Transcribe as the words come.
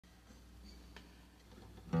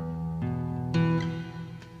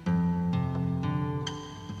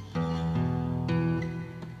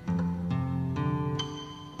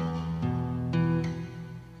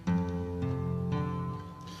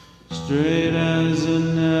straight as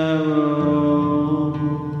an arrow,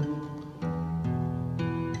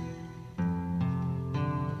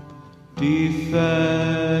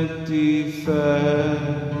 defect,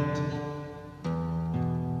 defect,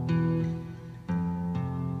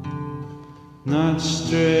 not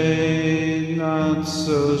straight, not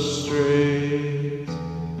so straight,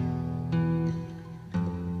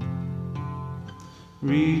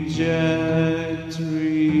 reject,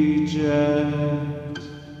 reject.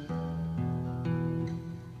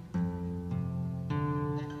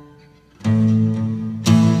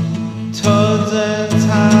 Towards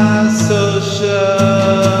antisocial,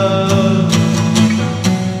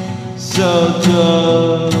 so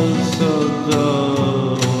dull, so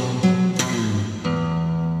dull.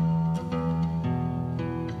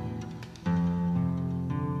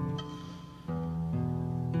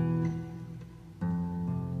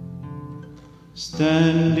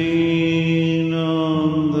 Standing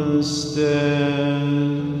on the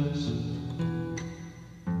stairs,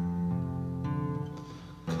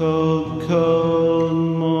 cold, cold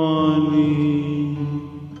morning,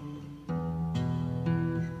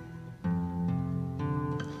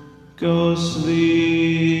 ghostly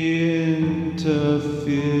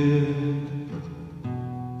interfered,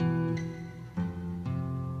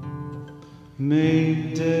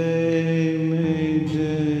 Mayday,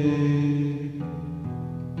 Mayday.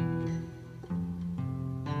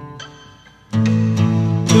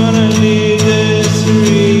 Gonna leave this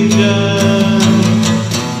region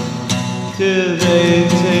till they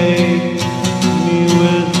take me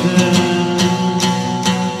with them.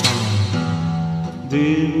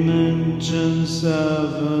 Dimension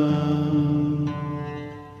 7,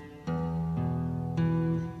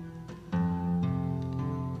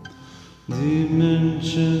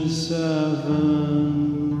 Dimension 7.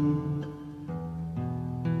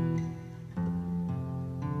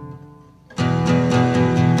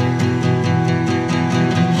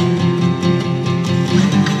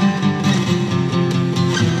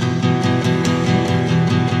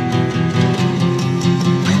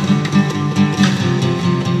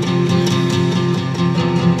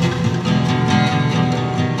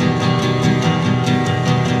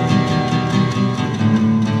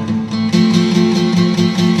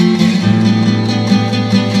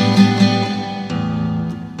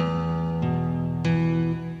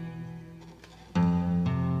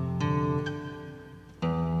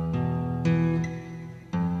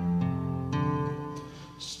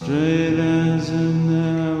 Straight as an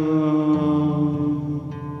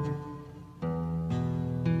arrow,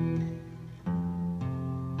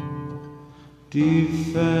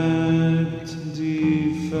 defect,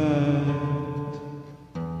 defect,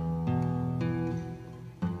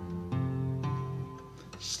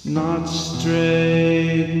 not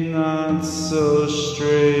straight, not so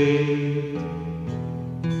straight,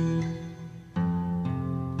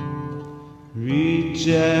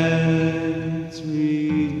 reject,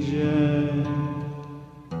 reject.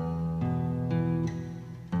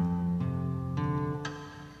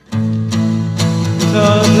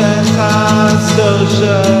 Towards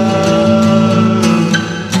antisocial,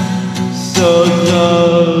 so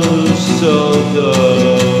dull, so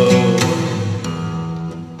dull.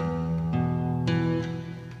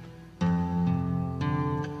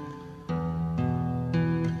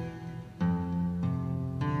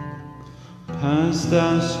 Past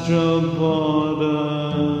astral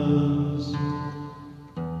borders,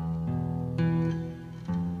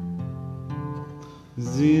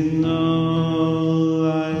 Zeno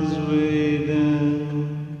lies waiting,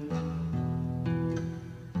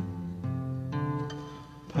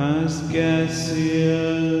 past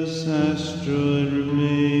gaseous asteroid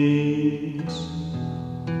remains,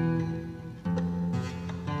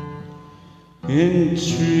 intrigue,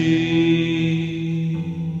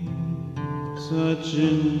 such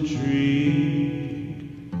intrigue.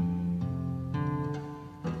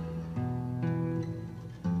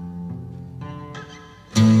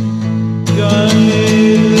 Gonna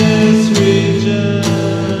leave this region,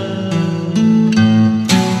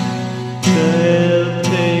 they'll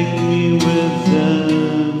take me with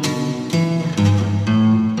them.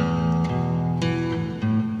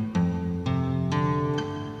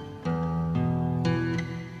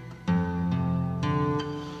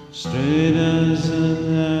 Straight as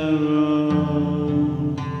an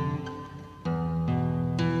arrow,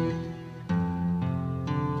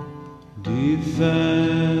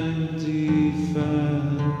 defect,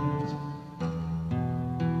 defect,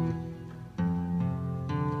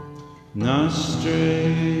 not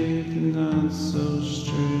straight, not so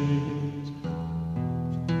straight,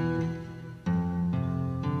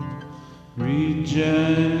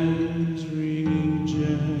 reject,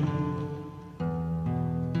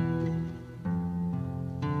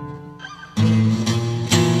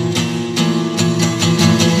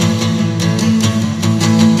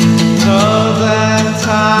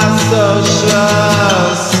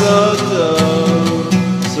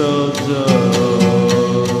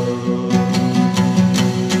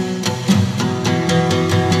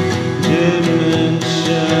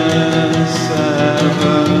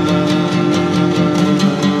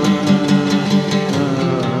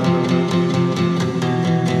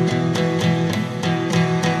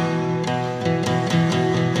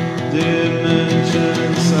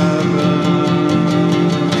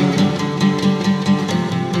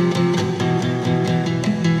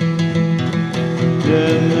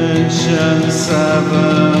 Dimension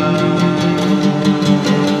 7.